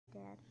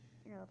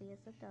I'll be as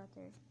a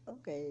daughter.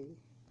 Okay,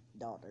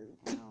 daughter.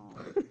 Ow.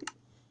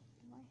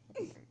 My head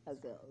hurts. I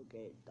said,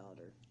 okay,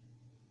 daughter.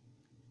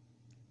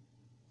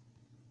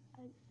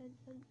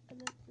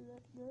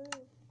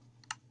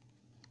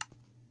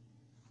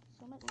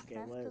 So much Okay,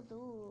 stuff what- to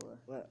do.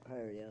 Well,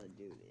 hurry up,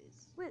 do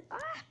this. Wait,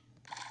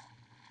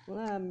 When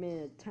I'm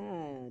in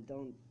time,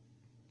 don't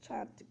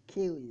try to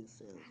kill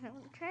yourself. I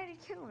don't try to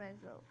kill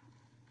myself.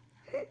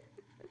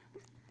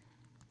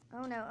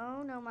 Oh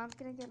no, Mom's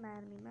gonna get mad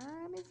at me.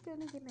 Mom is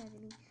gonna get mad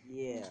at me.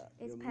 Yeah,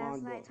 It's your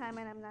past mom nighttime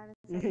and I'm not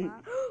inside.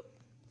 Mom.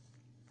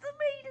 The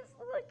maid is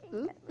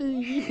looking at go-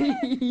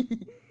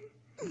 me.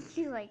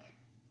 She's like,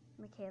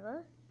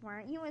 Michaela, why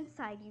aren't you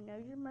inside? You know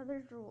your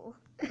mother's rule.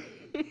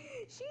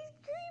 She's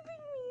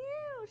creeping me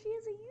out. She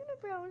has a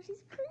unibrow and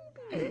she's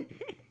creepy.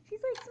 She's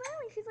like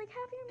smiling. She's like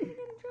happy I'm gonna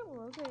get in trouble.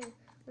 Okay,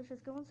 let's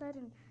just go inside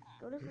and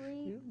go to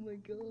sleep. Oh my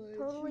god.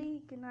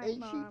 Totally. Good night, Ain't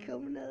Mom. she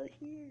coming out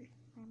here?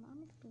 My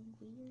mom is being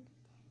weird.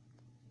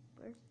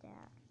 Where's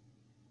Dad?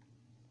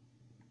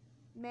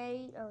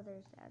 May. Oh,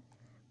 there's Dad.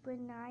 Good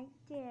night,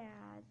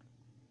 Dad.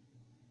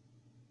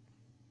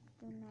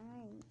 Good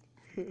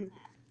night.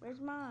 Where's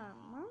Mom?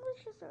 Mom was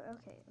just.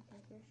 Okay,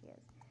 here she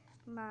is.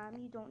 Mom,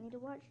 you don't need to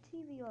watch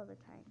TV all the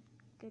time.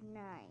 Good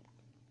night.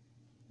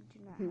 You do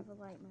not have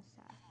a light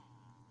mustache.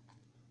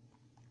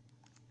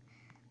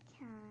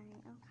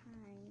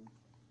 Okay.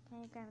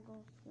 I gotta go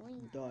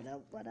sleep. Daughter,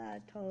 what I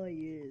told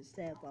you is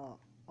stay up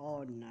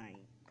all night.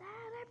 Dad,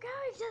 I'm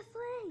going to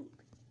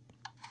sleep.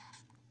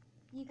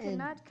 You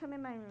cannot come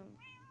in my room.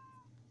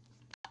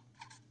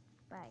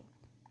 Bye.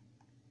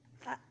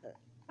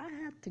 I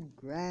have to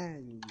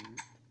grind you.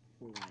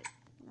 Right.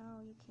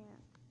 No, you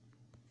can't.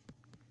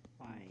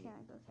 Why? You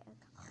can't. Okay.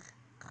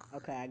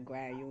 Okay, I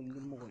grind you in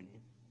the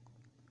morning.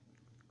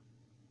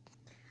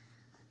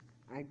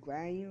 I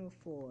grind you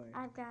for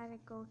I've got to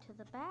go to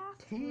the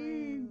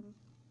bathroom.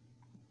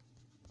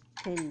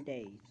 10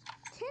 days.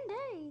 10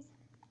 days?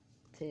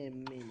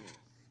 10 minutes.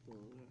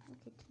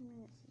 Okay, 10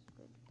 minutes is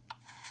good.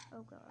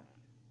 Oh, God.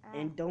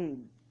 And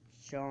don't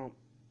jump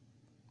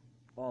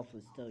off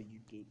of stuff you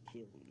get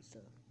killed and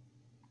stuff.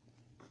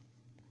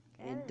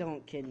 And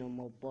don't kill no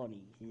more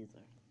bunnies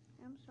either.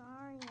 I'm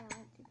sorry, I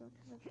went to go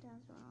to the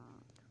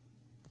desert.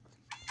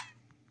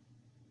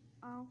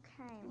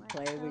 Okay, let's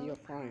Play with go your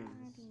friends.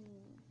 party.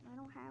 I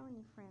don't have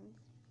any friends.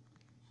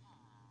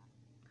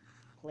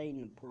 Play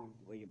in the pool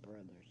with your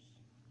brothers.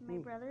 My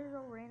brothers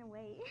all ran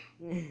away.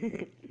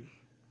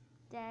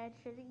 Dad,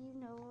 shouldn't you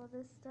know all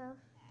this stuff?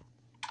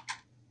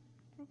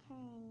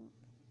 Okay.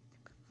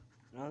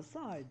 I'm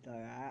sorry,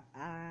 daughter.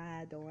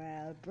 I don't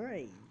have a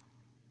brain.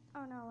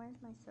 Oh no, where's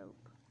my soap?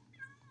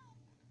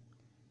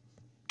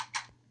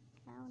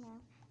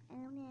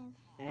 Oh no.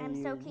 And I'm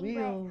you soaking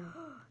will,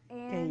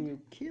 wet. can you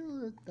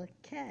kill the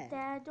cat?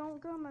 Dad,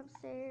 don't come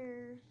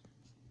upstairs.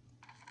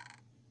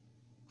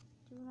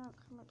 Do not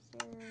come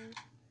upstairs.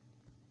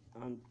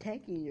 I'm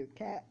taking your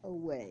cat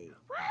away.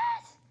 What?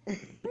 But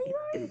you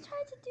already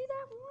tried to do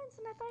that once,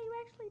 and I thought you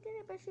actually did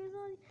it, but she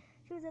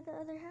was at the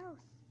other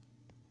house.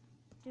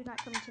 Do not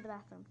come into the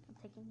bathroom. I'm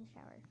taking a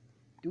shower.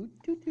 Do.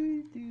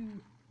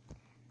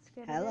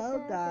 Hello,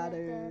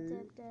 daughter.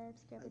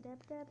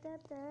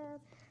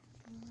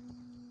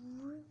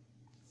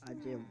 I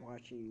just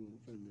watching you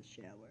from the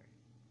shower.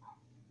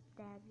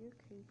 Dad, you're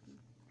creepy.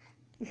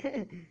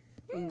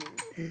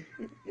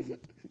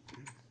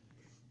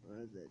 What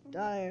is it,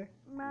 daughter?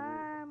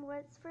 Mom,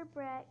 what's for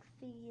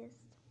breakfast?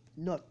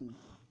 Nothing.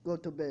 Go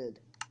to bed.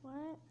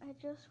 What? I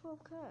just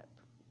woke up.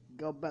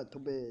 Go back to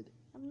bed.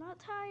 I'm not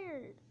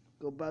tired.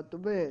 Go back to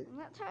bed. I'm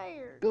not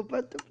tired. Go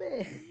back to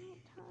bed. I'm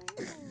not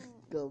tired.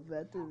 Go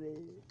back to bed.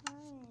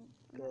 Fine.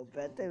 Go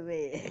back to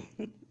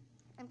bed.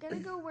 I'm gonna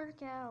go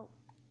work out.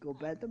 Go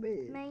back to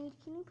bed. Maid,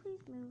 can you please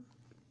move?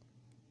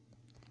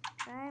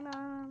 Bye,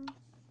 Mom.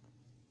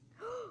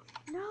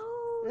 No,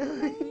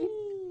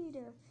 Maid.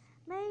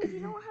 Maid, you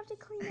don't have to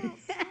clean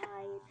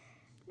outside.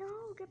 No,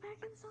 get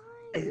back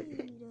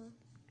inside.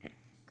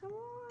 Come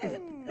on. Get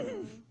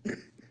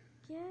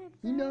back.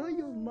 You know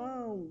your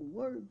mom will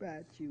worry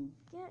about you.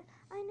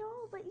 I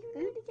know, but you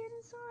need to get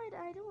inside.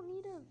 I don't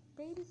need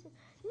a babysitter.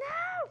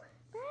 No!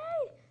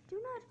 Maid! Do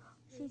not.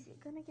 She's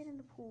gonna get in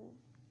the pool.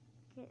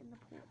 Get in the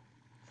pool.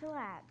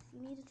 Chillax.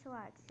 You need to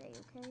chillax today,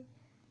 okay?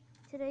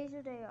 Today's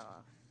your day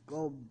off.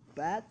 Go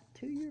back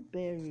to your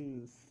bed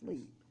and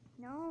sleep.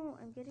 No,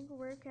 I'm getting a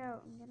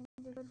workout. I'm getting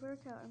a good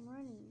workout. I'm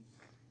running.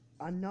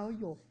 I know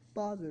your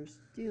father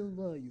still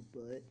loves you,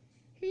 but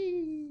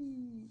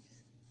he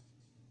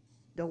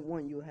don't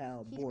want you to have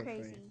a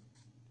boyfriend. He's crazy.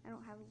 I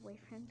don't have a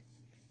boyfriend.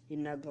 He's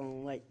not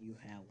gonna let you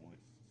have one.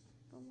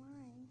 But why?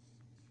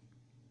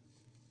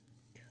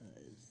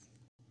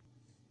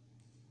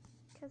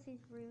 Because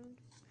he's rude.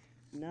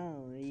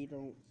 No, he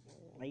don't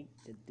like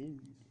the dude.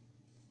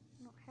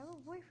 I don't have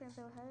a boyfriend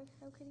though.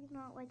 How could he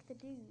not like the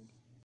dude?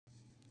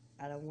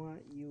 I don't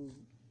want you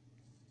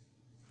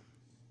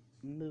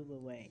move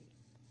away.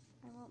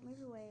 I won't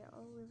move away.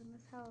 I'll live in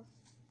this house.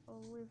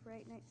 I'll live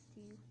right next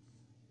to you.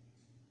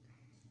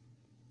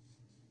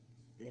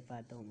 If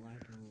I don't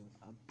like him,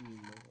 I'll beat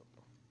him up.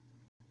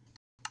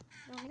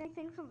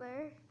 anything from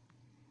there.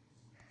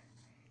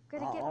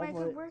 Gotta I'll get my always-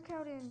 good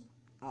workout in.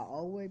 I'll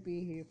always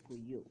be here for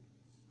you.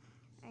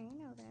 I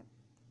know that.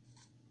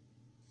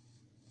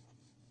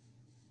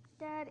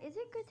 Dad, is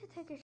it good to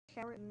take a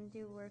shower and then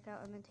do a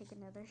workout and then take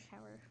another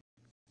shower?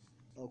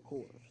 Of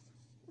course.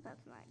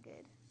 That's not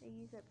good. They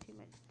use up too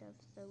much Dove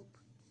soap.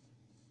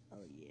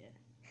 Oh yeah.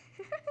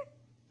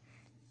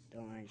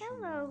 Don't I Hello,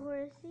 smell?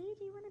 horsey.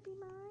 Do you want to be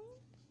mine?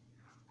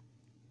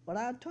 But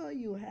I told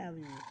you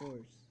having a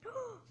horse.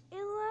 It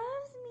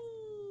loves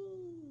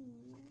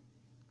me.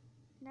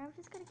 Now I've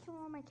just got to kill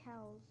all my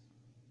cows.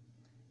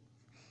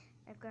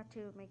 I've got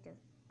to make a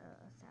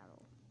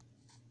saddle.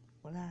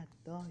 But I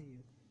told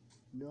you,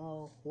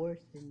 no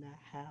horse in the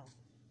house.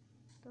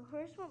 The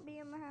horse won't be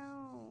in the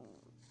house.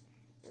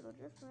 It'll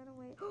just run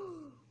away.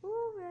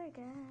 Oh my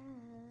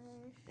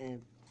gosh.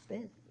 And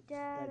fish,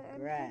 Dad, the I'm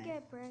grass. gonna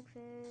get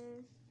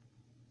breakfast.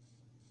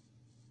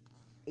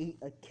 Eat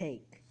a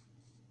cake.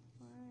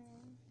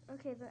 Why?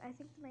 Okay, I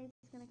think the maid's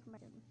gonna come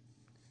back in.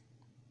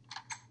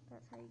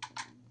 That's how you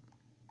can.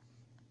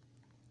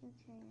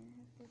 Okay, I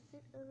have to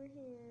sit over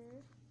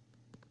here.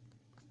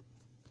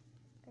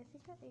 I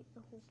think I ate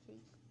the whole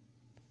cake.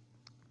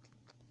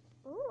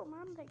 Oh,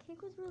 Mom, that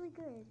cake was really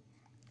good.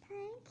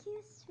 Thank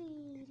you,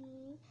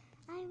 sweetie.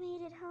 I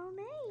made it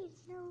homemade,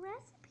 no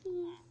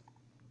recipes.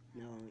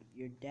 No,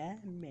 your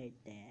dad made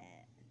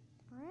that.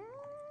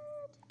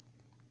 What?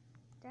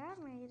 Dad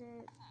made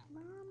it.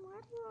 Mom, why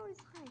do you always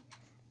lie?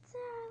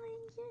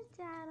 Darling, your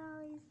dad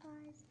always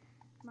lies.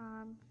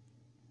 Mom,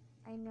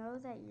 I know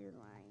that you're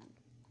lying.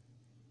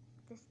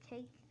 This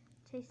cake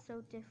tastes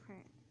so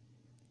different.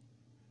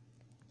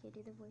 Okay,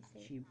 do the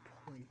voice. She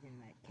poisoned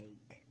that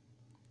cake.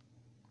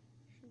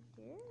 She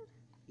did?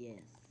 Yes.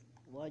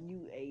 Well,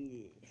 you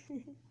ate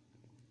it.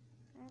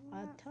 I'm I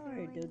not told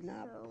her do feeling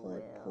not so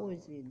put well.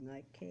 poison in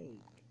that cake.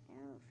 I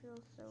don't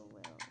feel so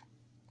well.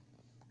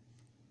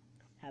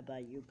 How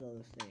about you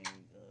go upstairs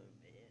and go to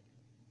bed?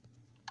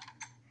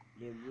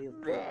 Then we'll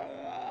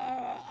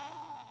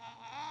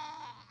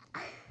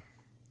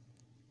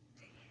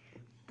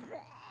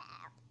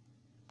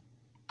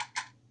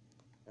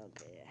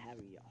Okay,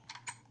 hurry up.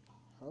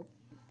 Hope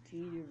to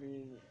you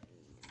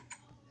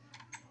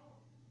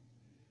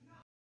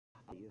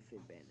feel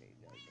better to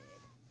go to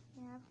bed.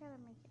 Yeah, I've got to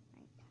make it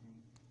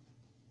nighttime.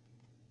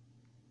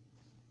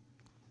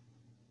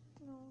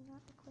 No,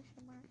 not the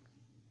question mark.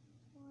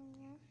 Oh,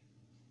 yeah.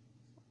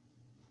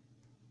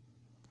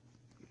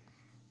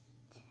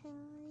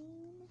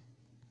 Time.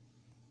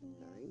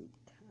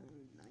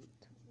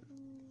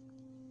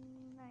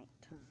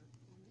 Nighttime.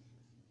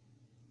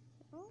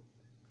 Oh,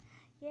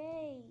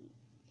 yay.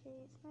 Okay,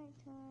 it's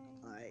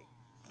nighttime. Alright.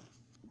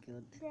 Go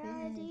to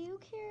Dad, do bed. you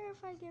care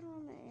if I get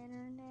on the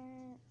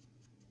internet?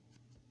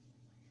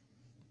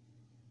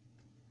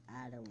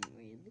 I don't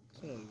really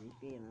care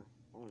if you're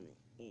on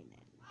the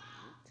internet.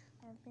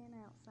 I've been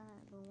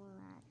outside the one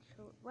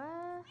actually. What?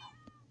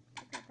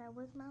 I thought that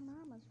was my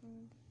mama's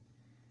room.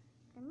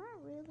 Am I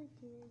really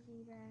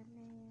dizzy right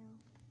now?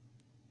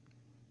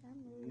 I'm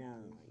really No,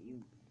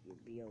 dizzy.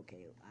 you'll be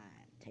okay.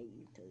 I take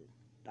you to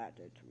the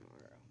doctor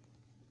tomorrow.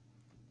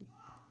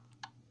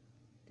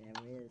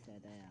 There is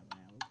that out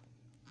loud.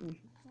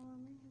 Oh,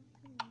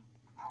 man.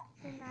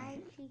 Good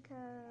night,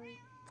 Chico.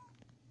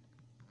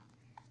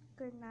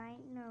 Good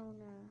night,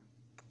 Nona.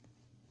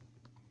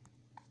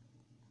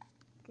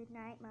 Good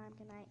night, Mom.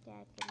 Good night,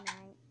 Dad. Good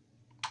night.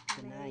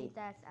 Good Maybe night.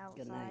 that's outside.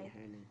 Good night,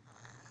 honey.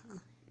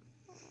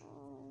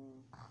 Oh.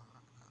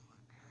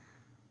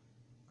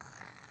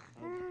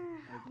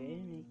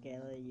 Okay,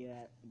 Michaela, you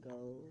have to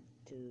go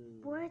to...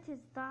 What is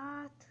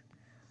that?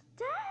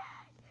 Dad!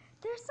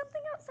 There's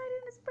something outside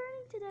and it's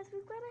burning to death.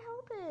 We've got to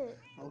help it.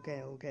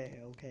 Okay.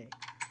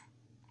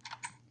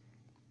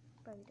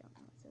 But we don't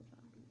know it's a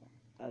zombie yet.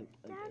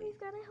 Okay. Dad, we've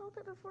got to help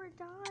it before it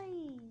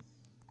dies.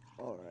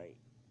 Alright.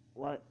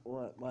 What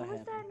What was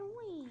happened? that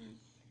noise?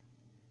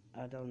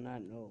 I do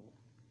not know.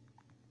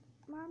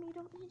 Mom, you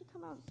don't need to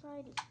come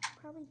outside. It's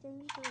probably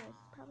dangerous.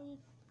 Probably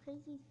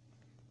crazy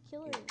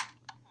killer.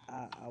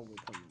 I will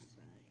come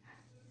inside.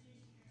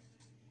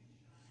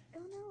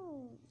 Oh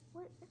no.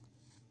 What?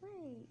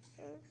 Wait.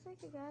 It looks like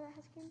a guy that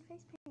has green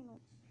face paint on.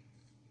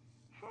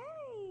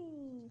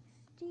 Hey!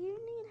 Do you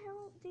need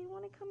help? Do you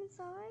want to come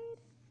inside?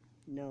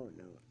 No.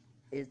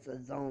 It's a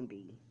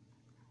zombie.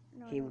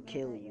 No, He I will don't know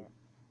kill that you. yet.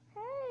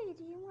 Hey,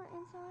 do you want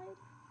inside?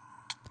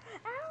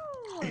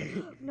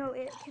 Ow! No,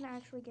 it can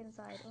actually get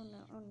inside. Oh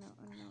no.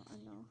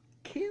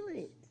 Kill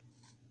it.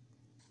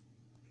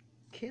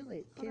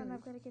 Hold on,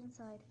 I've got to get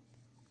inside.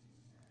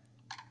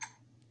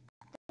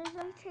 There's a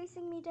guy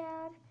chasing me,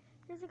 Dad.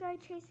 There's a guy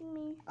chasing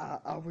me.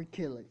 I will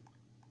kill it.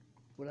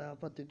 What am I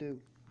about to do?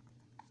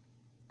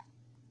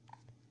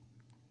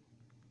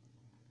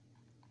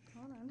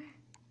 Hold on.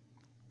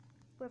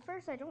 But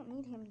first, I don't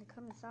need him to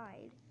come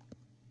inside.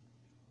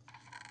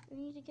 We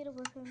need to get a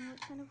weapon.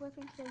 What kind of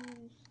weapon can I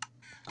use?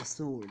 A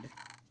sword.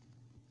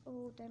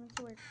 Oh, diamond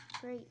sword.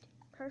 Great.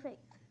 Perfect.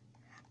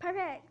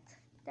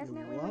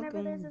 Definitely You're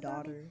whenever welcome, there's a zombie.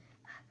 daughter.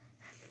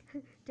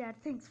 Dad,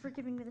 thanks for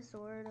giving me the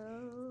sword.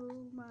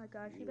 Oh my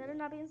gosh, you better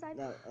not be inside.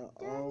 That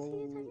Dad, is he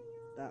attacking you?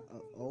 that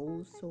Okay, he's old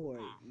not attacking sword.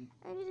 me.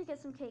 I need to get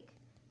some cake.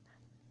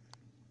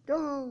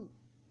 Don't.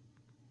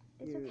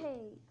 It's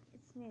okay.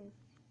 It's new.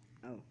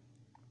 Oh.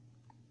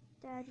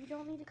 Dad, you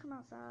don't need to come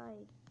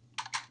outside.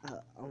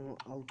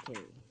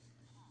 Okay.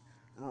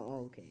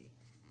 Oh, okay.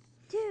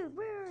 Dude,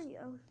 where are you?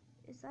 Oh,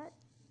 is that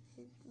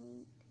his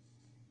meat?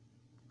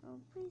 Oh,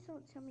 please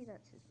don't tell me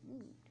that's his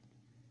meat.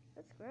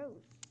 That's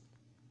gross.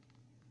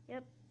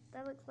 Yep,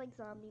 that looks like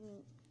zombie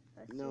meat.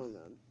 No.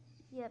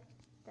 Yep,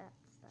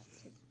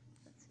 that's his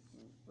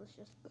meat. Let's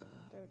just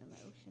throw it in the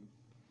ocean.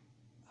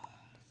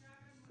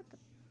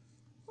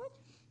 What?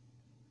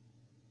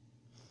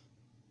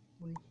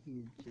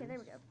 Okay, there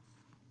we go.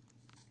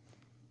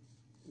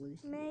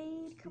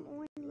 Maid, come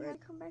on, you gotta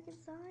come back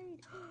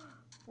inside.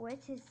 What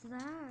is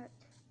that?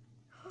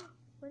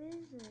 What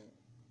is it?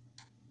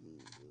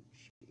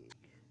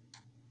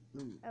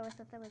 Oh, I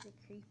thought that was a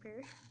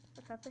creeper.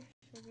 I thought the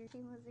sugar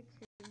king was a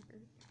creeper.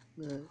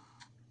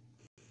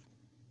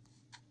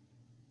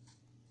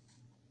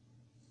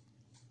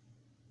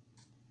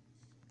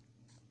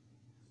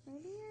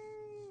 Maybe I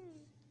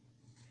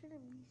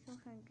shouldn't be so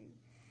hungry.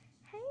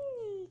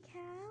 Hey,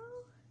 cow!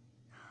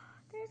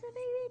 There's a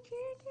baby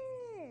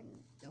chicken!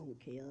 Don't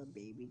kill a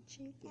baby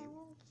chicken. I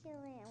won't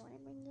kill it. I want to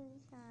bring it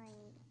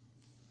inside.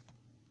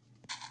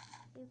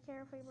 Be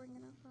careful you bring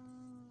it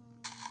inside.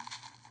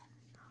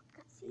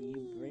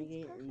 You bring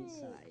it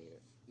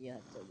inside. You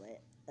have to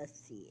let us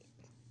see it.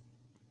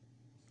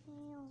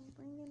 Okay, I'll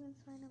bring it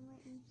inside and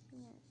let you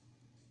see it.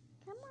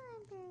 Come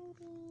on,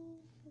 baby.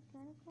 We're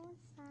gonna go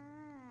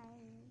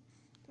inside.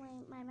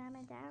 Wait, my mom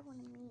and dad want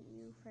to meet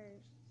you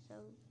first, so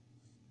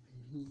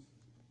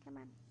come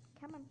on.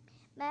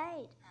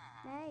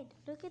 Maid,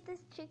 look at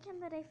this chicken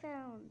that I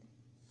found.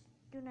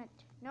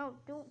 No,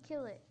 don't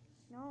kill it.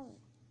 No,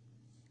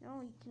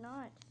 you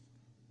cannot.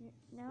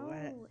 No,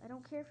 What? I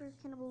don't care for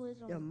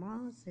cannibalism. Your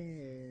mom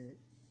said,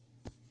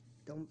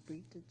 don't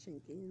bring the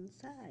chicken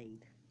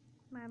inside.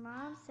 My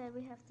mom said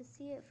we have to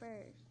see it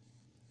first.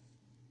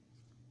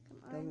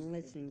 Come on, Don't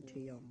listen chicky. to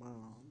your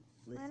mom.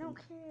 Listen. I don't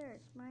care.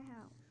 It's my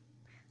house.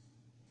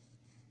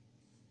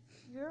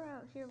 You're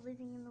out here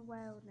living in the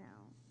wild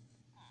now.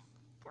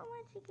 Come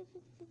on, chicky.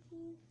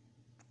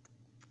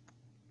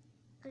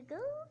 Go. I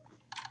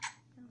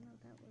don't know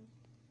what that was.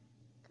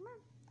 Come on.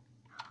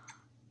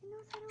 He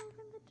knows how to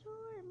open the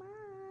door,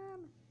 Mom.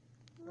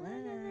 Look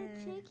at the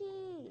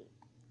chicky.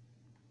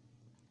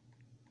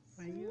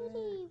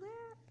 Sweetie,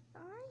 where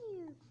are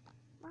you?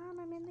 Mom,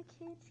 I'm in the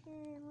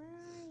kitchen. Where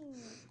are you?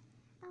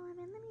 Oh, I'm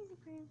in the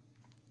music room.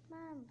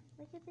 Mom,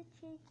 look at the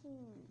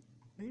chicken.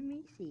 Let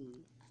me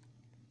see.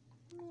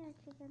 Come here,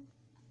 chicken.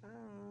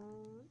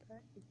 Oh,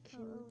 that cute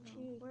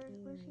chicken.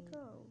 Where'd she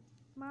go?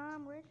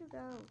 Mom, where'd you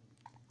go?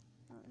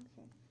 Oh,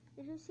 okay.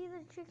 Did you see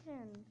the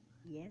chicken?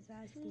 Yes,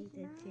 I see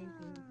the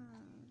chicken.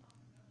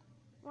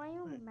 Why are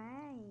you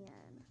mad?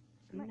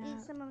 I'm gonna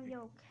eat some of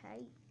your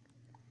cake.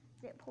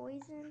 Is it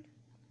poisoned?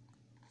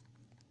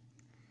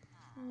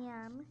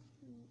 Yum.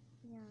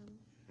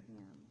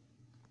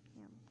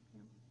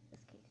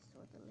 This cake is so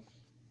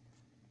delicious.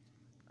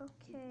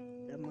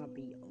 Okay. That might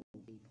be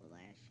old people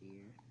last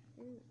year.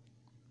 Ew.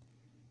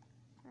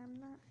 I'm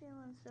not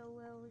feeling so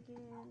well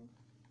again.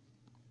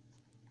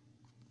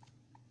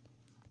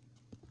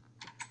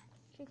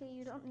 Chicky,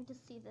 you don't need to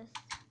see this.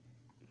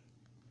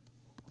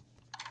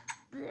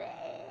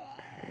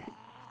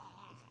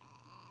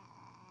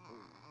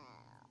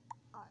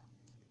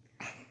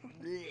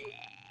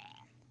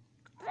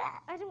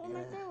 I don't want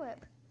my throw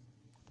up.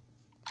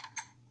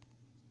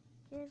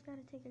 Kid's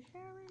gotta take a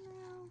shower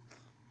now.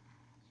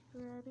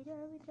 Scrubby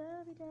dubby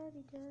dubby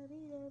dubby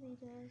dubby dubby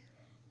dubby.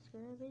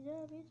 Scrubby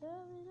dubby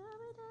dubby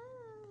dubby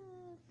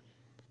dubby.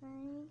 I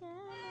ain't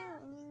got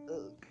no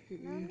Okay.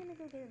 Now I'm gonna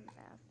go get in the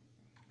bath.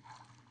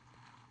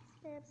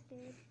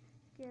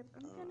 Skip.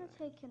 I'm gonna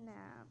take a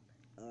nap.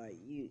 Alright,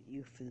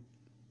 you feel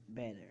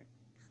better,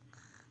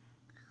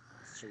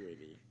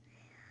 sweetie.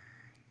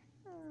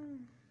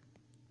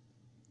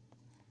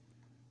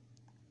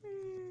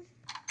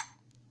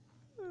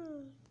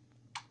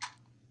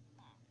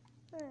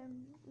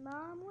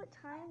 Mom, what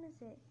time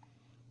is it?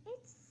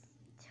 It's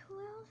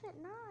 12 at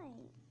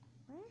night.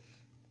 What?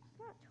 It's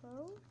not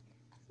 12.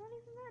 It's not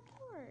even that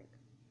dark.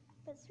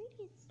 But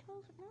sweetie, it's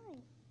 12 at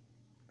night.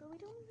 But we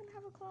don't even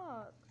have a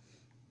clock.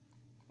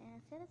 And I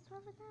said it's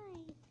 12 at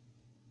night.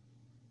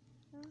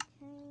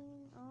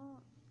 Okay. Oh,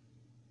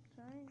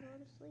 try and go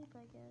to sleep,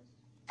 I guess.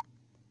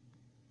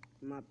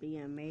 Might be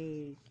a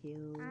maid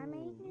kill. I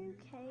made new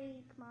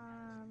cake,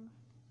 Mom.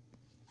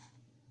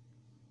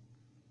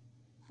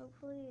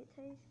 Hopefully it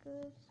tastes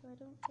good so I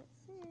don't get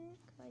sick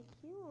like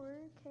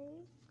your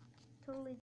cake. Totally